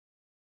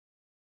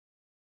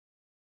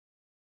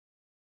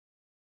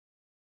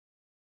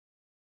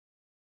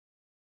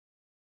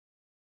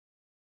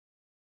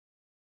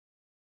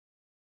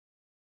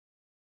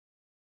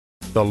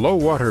The low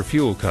water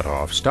fuel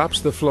cutoff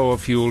stops the flow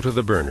of fuel to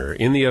the burner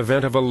in the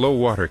event of a low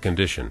water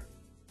condition.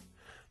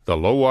 The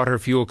low water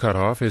fuel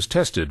cutoff is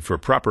tested for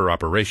proper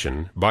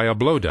operation by a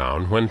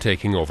blowdown when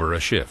taking over a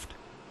shift.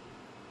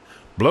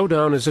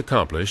 Blowdown is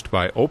accomplished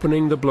by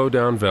opening the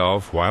blowdown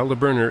valve while the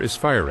burner is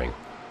firing.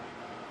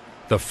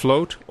 The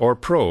float or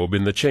probe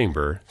in the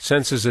chamber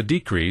senses a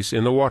decrease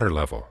in the water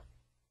level.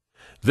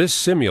 This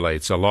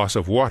simulates a loss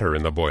of water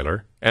in the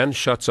boiler and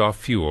shuts off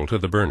fuel to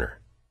the burner.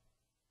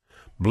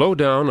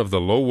 Blowdown of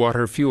the low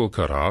water fuel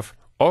cutoff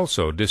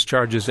also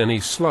discharges any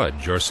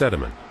sludge or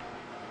sediment.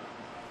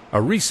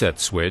 A reset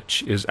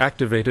switch is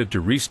activated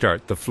to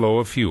restart the flow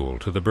of fuel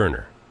to the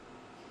burner.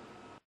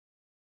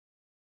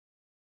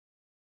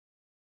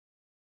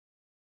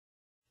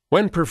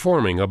 When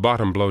performing a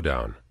bottom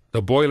blowdown,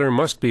 the boiler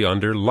must be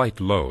under light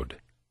load.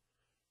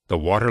 The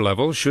water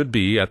level should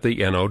be at the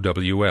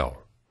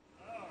NOWL.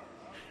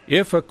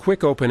 If a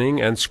quick opening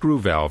and screw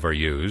valve are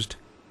used,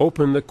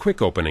 open the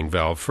quick opening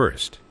valve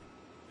first.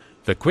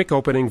 The quick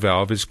opening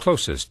valve is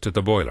closest to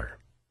the boiler.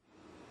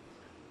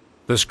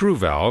 The screw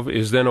valve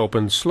is then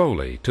opened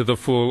slowly to the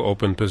full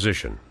open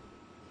position.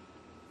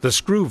 The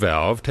screw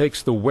valve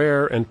takes the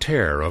wear and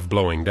tear of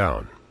blowing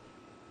down.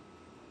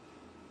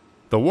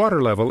 The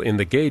water level in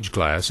the gauge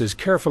glass is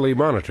carefully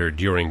monitored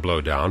during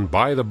blowdown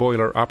by the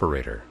boiler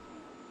operator.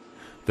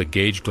 The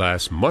gauge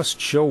glass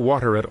must show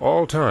water at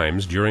all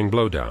times during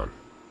blowdown.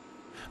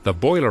 The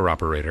boiler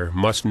operator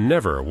must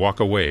never walk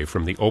away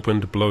from the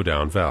opened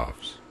blowdown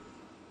valves.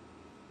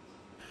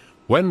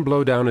 When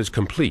blowdown is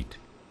complete,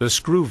 the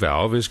screw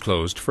valve is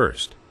closed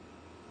first.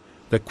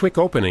 The quick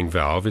opening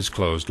valve is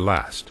closed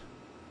last.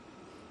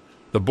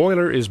 The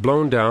boiler is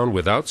blown down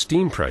without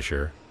steam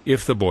pressure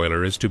if the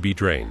boiler is to be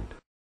drained.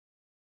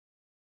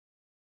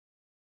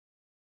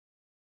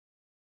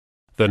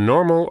 The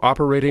normal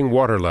operating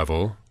water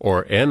level,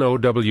 or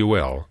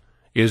NOWL,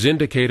 is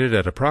indicated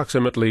at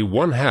approximately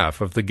 1/2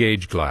 of the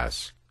gauge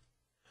glass.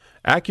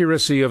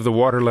 Accuracy of the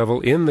water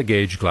level in the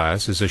gauge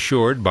glass is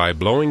assured by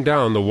blowing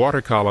down the water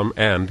column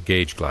and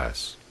gauge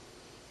glass.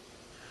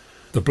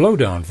 The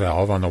blowdown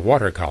valve on the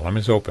water column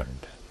is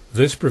opened.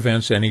 This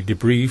prevents any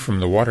debris from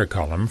the water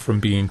column from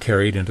being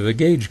carried into the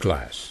gauge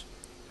glass.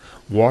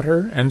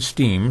 Water and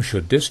steam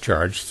should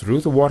discharge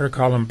through the water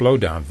column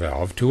blowdown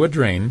valve to a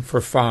drain for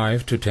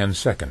 5 to 10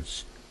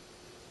 seconds.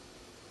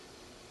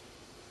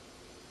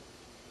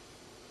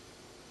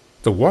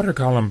 The water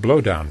column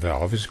blowdown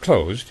valve is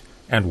closed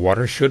and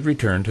water should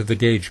return to the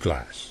gauge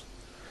glass.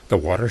 The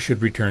water should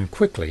return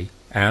quickly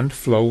and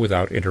flow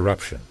without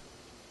interruption.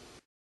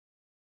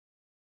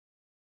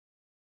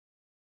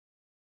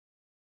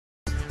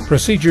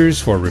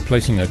 Procedures for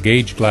replacing a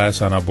gauge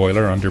glass on a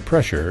boiler under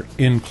pressure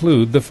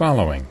include the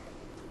following.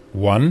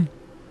 1.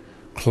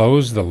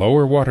 Close the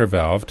lower water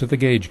valve to the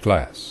gauge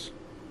glass.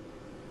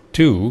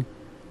 2.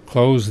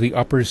 Close the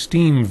upper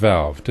steam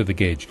valve to the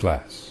gauge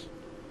glass.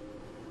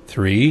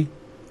 3.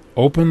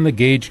 Open the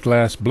gauge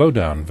glass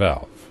blowdown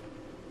valve.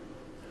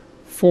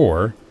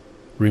 4.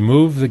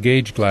 Remove the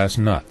gauge glass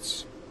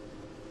nuts.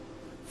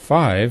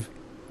 5.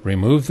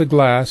 Remove the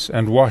glass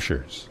and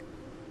washers.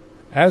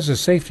 As a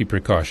safety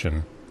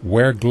precaution,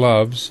 wear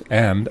gloves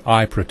and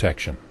eye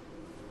protection.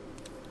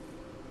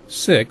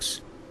 6.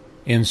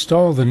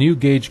 Install the new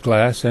gauge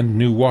glass and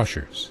new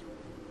washers.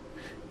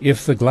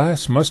 If the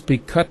glass must be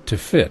cut to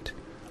fit,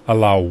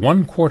 allow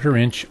 1/4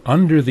 inch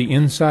under the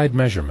inside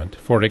measurement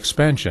for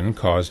expansion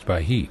caused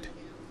by heat.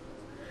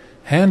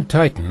 Hand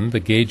tighten the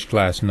gauge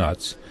glass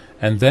nuts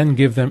and then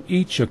give them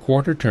each a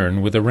 1/4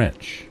 turn with a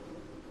wrench.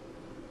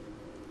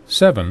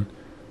 7.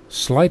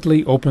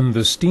 Slightly open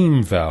the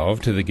steam valve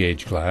to the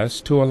gauge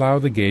glass to allow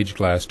the gauge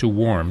glass to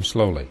warm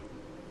slowly.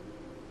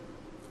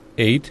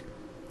 8.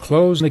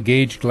 Close the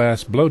gauge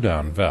glass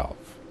blowdown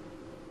valve.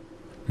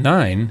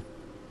 9.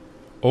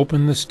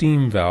 Open the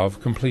steam valve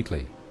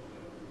completely.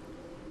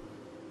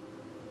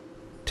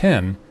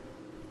 10.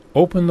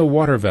 Open the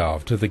water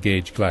valve to the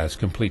gauge glass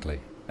completely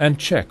and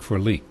check for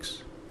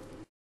leaks.